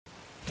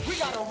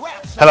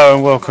Hello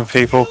and welcome,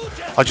 people.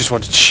 I just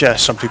wanted to share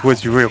something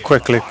with you real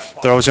quickly.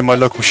 That I was in my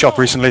local shop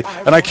recently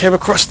and I came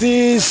across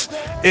these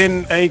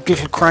in a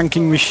little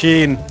cranking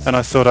machine, and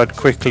I thought I'd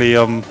quickly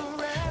I'll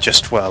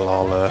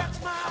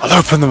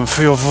open them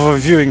for your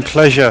viewing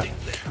pleasure.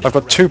 I've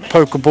got 2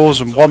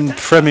 Pokeballs and 1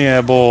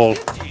 Premier Ball.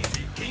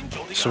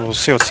 So we'll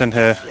see what's in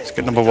here. Let's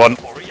get number 1.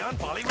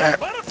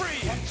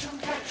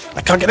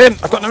 I can't get in.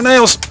 I've got no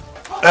nails.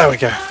 There we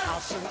go.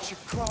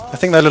 I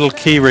think they're little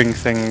keyring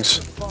things.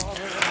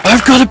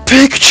 I've got a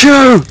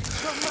Pikachu!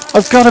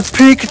 I've got a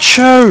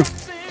Pikachu!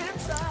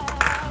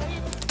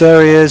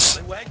 There he is.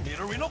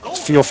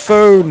 It's for your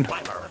phone.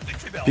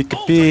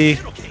 Pika-pee.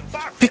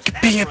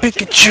 Pika-pee, a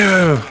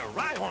Pikachu!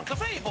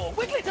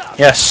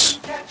 Yes.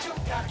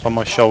 It's on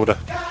my shoulder.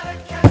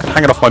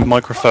 Hang it off my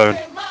microphone.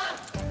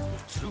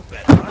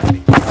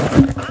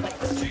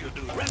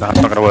 No,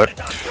 it's not going to work.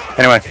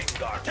 Anyway.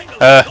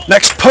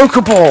 Next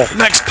Pokeball!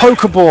 Next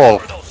Pokeball!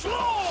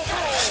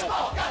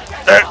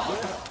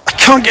 I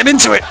can't get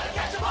into it!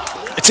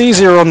 It's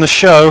easier on the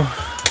show.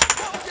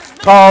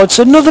 Oh, it's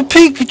another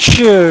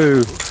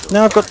Pikachu!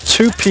 Now I've got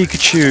 2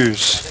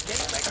 Pikachus.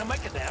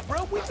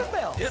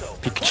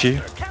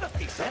 Pikachu.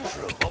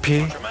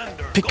 Pika-pee.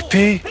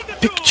 Pika-pee.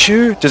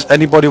 Pikachu. Does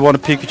anybody want a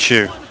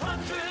Pikachu?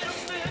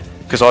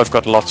 Because I've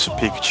got lots of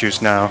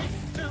Pikachus now.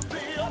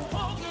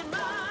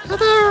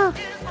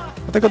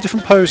 Have they got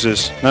different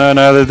poses? No,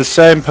 they're the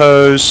same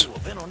pose.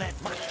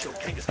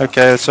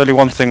 Okay, there's only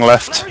one thing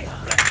left.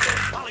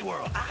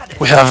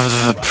 We have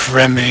the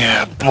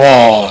Premier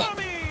Ball.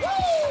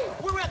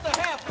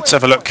 Let's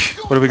have a look.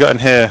 What have we got in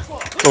here?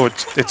 Oh,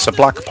 it's a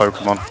black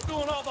Pokemon.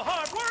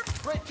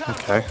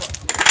 Okay.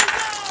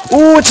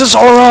 Oh, it's a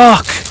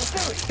Zoroark!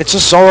 It's a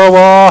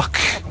Zoroark!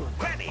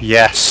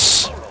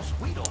 Yes.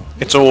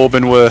 It's all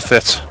been worth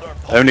it.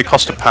 They only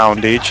cost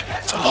 £1 each.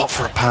 It's a lot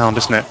for £1,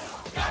 isn't it?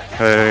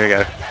 There you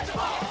go.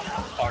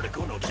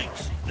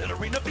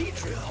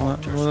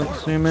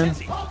 Zoom in.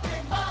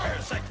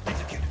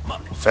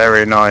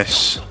 Very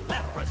nice.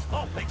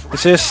 The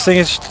serious thing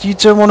is, you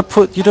don't want to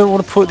put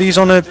these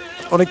on a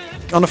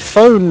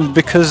phone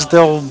because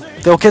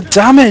they'll get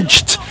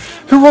damaged.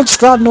 Who wants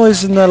that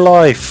noise in their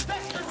life?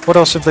 What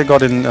else have they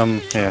got in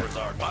here?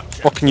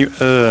 What can you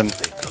earn?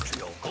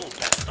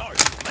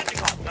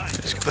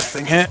 Let's get the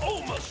thing here.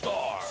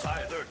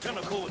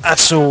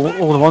 That's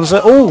all the ones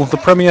there. Oh, the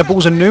Premier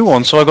Ball's a new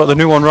one, so I got the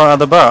new one right out of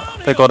the bat.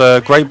 They got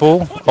a Great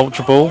Ball,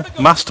 Ultra Ball,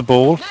 Master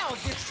Ball.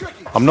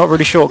 I'm not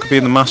really sure what could be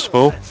in the Master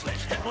Ball.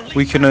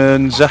 We can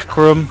earn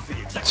Zekrom,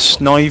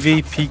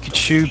 Snivy,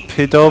 Pikachu,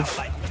 Pidove,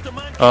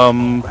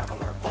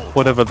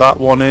 whatever that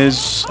one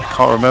is, I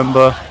can't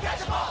remember.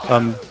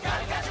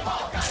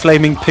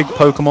 Flaming Pig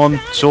Pokemon,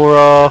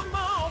 Zora,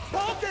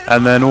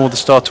 and then all the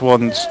starter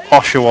ones,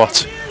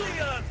 Oshawott,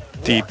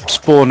 the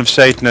spawn of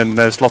Satan, and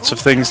there's lots of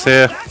things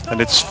here, and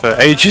it's for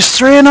ages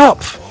 3 and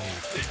up,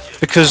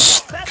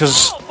 because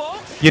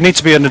you need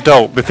to be an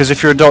adult, because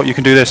if you're an adult you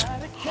can do this.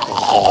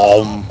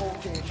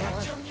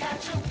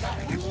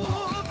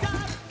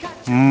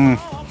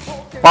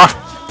 My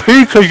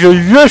Pika's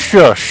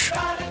delicious!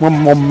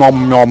 Nom nom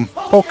nom nom.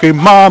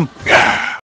 Pokemon!